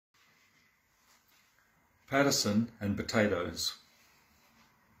Paterson and Potatoes.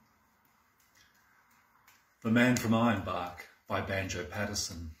 The Man from Ironbark by Banjo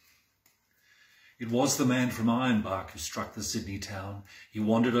Paterson. It was the man from Ironbark who struck the Sydney town. He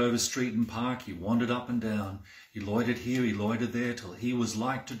wandered over street and park, he wandered up and down. He loitered here, he loitered there, till he was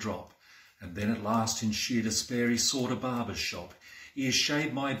like to drop. And then at last in sheer despair he sought a barber's shop. Here,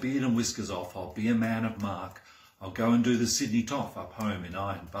 shave my beard and whiskers off, I'll be a man of mark. I'll go and do the Sydney toff up home in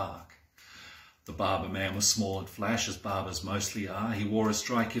Ironbark. The barber man was small and flash, as barbers mostly are. He wore a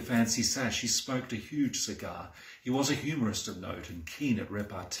strike-your-fancy sash, he smoked a huge cigar. He was a humorist of note and keen at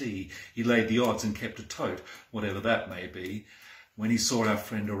repartee. He laid the odds and kept a tote, whatever that may be. When he saw our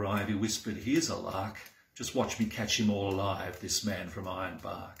friend arrive, he whispered, "Here's a lark. Just watch me catch him all alive, this man from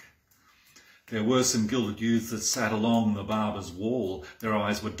Ironbark." There were some gilded youths that sat along the barber's wall. Their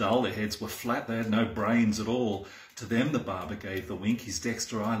eyes were dull, their heads were flat, they had no brains at all. To them the barber gave the wink, his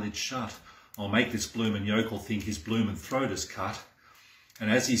dexter eyelid shut. "I'll make this bloomin' yokel think his bloomin' throat is cut." And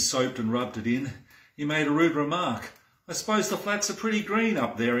as he soaped and rubbed it in, he made a rude remark. "I suppose the flats are pretty green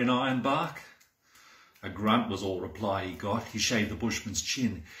up there in Ironbark." A grunt was all reply he got. He shaved the bushman's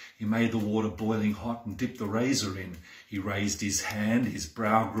chin. He made the water boiling hot and dipped the razor in. He raised his hand, his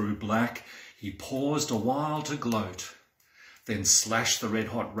brow grew black. He paused a while to gloat, then slashed the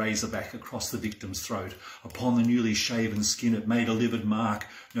red-hot razor back across the victim's throat. Upon the newly shaven skin it made a livid mark.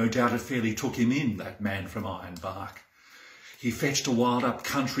 No doubt it fairly took him in, that man from Ironbark. He fetched a wild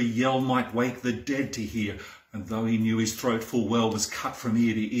up-country yell might wake the dead to hear, and though he knew his throat full well was cut from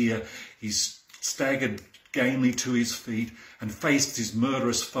ear to ear, he staggered gamely to his feet and faced his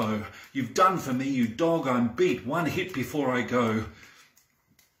murderous foe. "You've done for me, you dog, I'm beat. One hit before I go.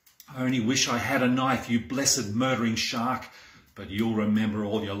 I only wish I had a knife, you blessed murdering shark. But you'll remember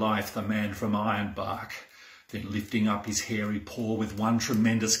all your life the man from Ironbark." Then lifting up his hairy paw with one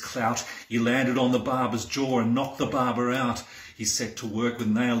tremendous clout, he landed on the barber's jaw and knocked the barber out. He set to work with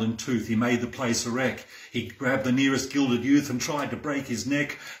nail and tooth, he made the place a wreck. He grabbed the nearest gilded youth and tried to break his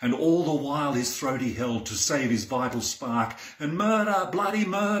neck, and all the while his throat he held to save his vital spark. "And murder, bloody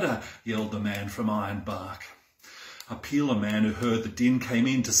murder," yelled the man from Ironbark. A peeler man who heard the din came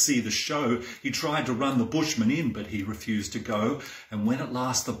in to see the show. He tried to run the bushman in, but he refused to go. And when at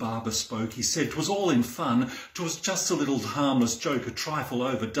last the barber spoke, he said 'twas all in fun. 'Twas just a little harmless joke, a trifle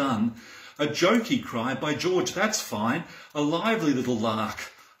overdone. "A joke," he cried, "by George, that's fine. A lively little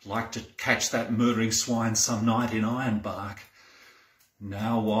lark. Like to catch that murdering swine some night in Ironbark."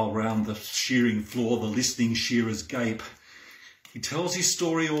 Now, while round the shearing floor the listening shearers gape, he tells his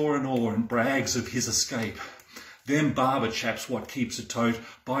story o'er and brags of his escape. "Them barber chaps what keeps a tote,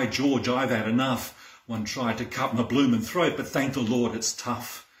 by George, I've had enough. One tried to cut my bloomin' throat, but thank the Lord it's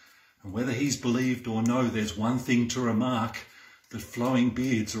tough." And whether he's believed or no, there's one thing to remark, that flowing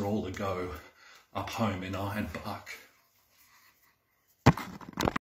beards are all a go up home in Ironbark.